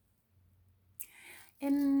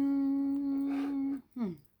In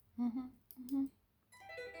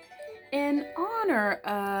in honor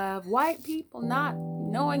of white people not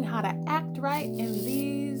knowing how to act right in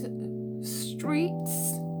these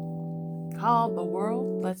streets called the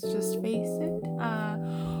world, let's just face it,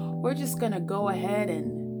 we're just gonna go ahead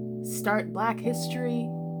and start Black History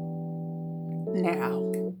now,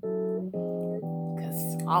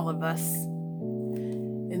 because all of us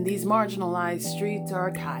in these marginalized streets are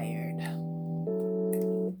tired.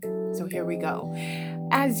 So here we go.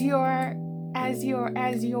 As your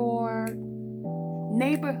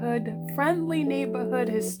friendly neighborhood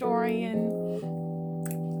historian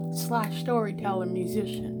 / storyteller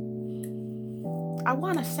musician, I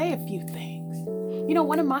want to say a few things. You know,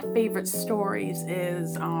 one of my favorite stories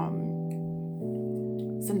is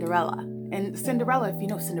Cinderella. And Cinderella, if you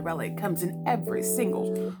know Cinderella, it comes in every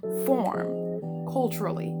single form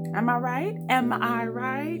culturally. Am I right? Am I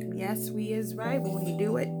right? Yes, we is right when we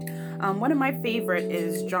do it. One of my favorite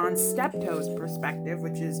is John Steptoe's perspective,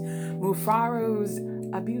 which is Mufaru's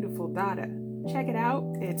A Beautiful Daughter. Check it out.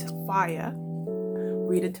 It's fire.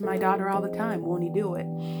 Read it to my daughter all the time. Won't he do it?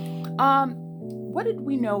 What did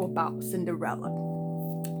we know about Cinderella?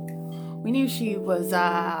 We knew she was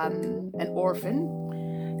an orphan,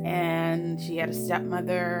 and she had a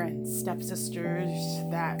stepmother and stepsisters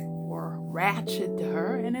that were ratchet to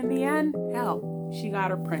her, and in the end, hell, she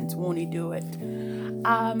got her prince. Won't he do it?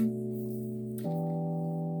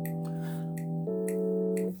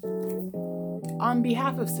 On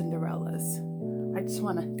behalf of Cinderellas, I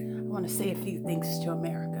want to say a few things to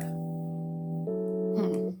America.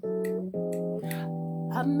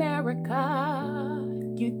 America,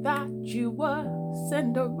 you thought you were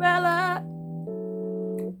Cinderella.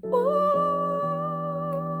 Ooh,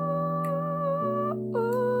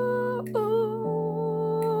 ooh, ooh.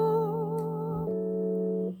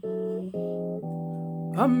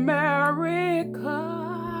 America,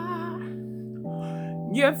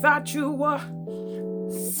 you thought you were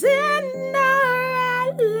Cinderella.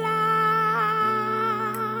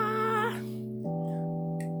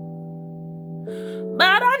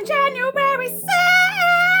 But on January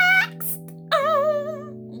 6th,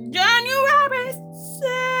 January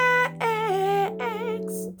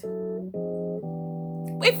 6th,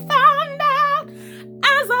 we found out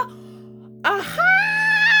as a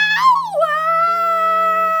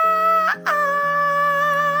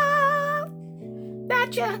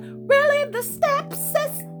that you're really the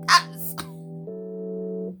stepsisters.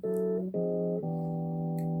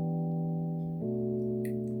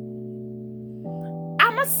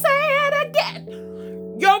 I'ma say it again.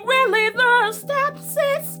 You're really the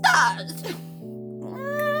stepsisters.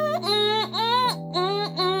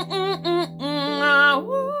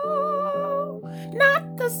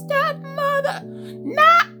 Not the stepmother,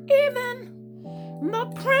 not even the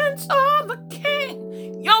prince or the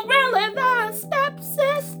king. You're really the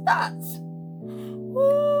stepsisters.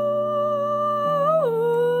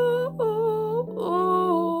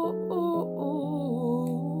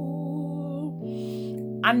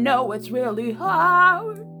 I know it's really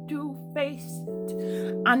hard to face it.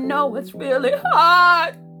 I know it's really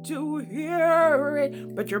hard to hear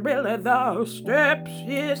it, but you're really the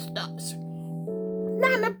stepsisters.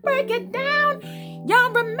 Let me break it down.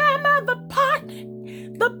 Y'all remember the part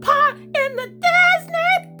in the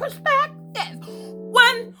Disney perspective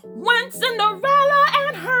when Cinderella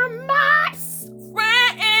and her mice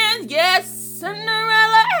friends, yes,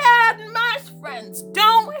 Cinderella had mice friends.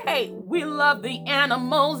 Don't hate, we love the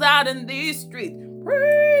animals out in these streets.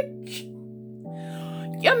 Preach.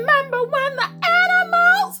 You remember when the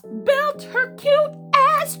animals built her cute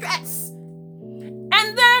ass dress?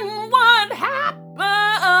 And then what happened?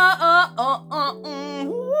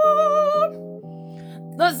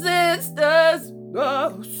 The sisters,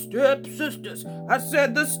 the stepsisters. I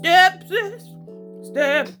said the stepsisters.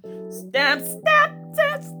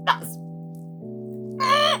 Stepsisters.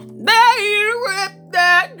 They ripped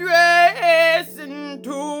that dress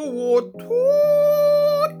into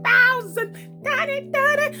 2,000 tiny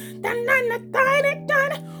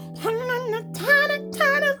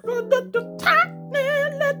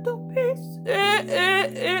little pieces.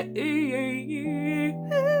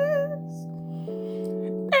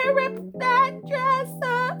 They ripped that dress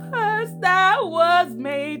of hers that was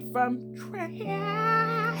made from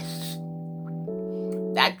trash.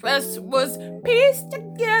 That dress was pieced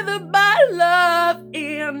together by love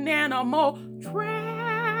and animal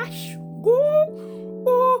trash.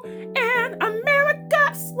 Ooh, and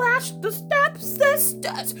America / the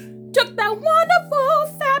stepsisters took that wonderful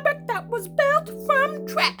fabric that was built from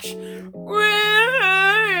trash, ripped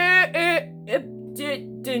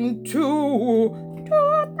it into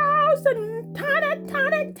 2,000 tiny,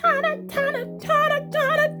 tiny, tiny, tiny, tiny,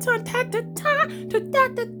 tiny,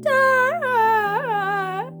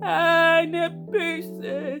 tiny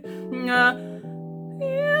pieces.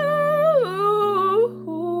 You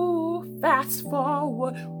fast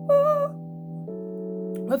forward,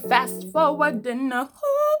 fast forward in the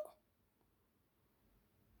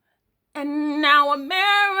and now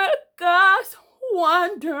America's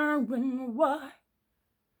wondering why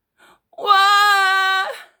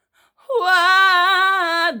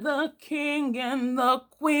the king and the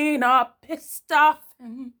queen are pissed off,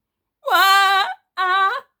 and why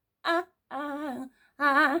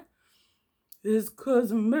it's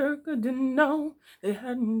 'cause America didn't know. They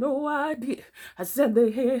had no idea. I said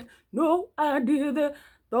they had no idea that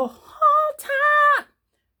the whole time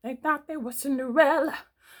they thought they were Cinderella,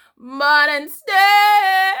 but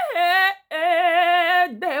instead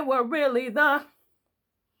they were really the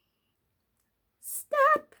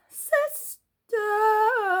stepsister.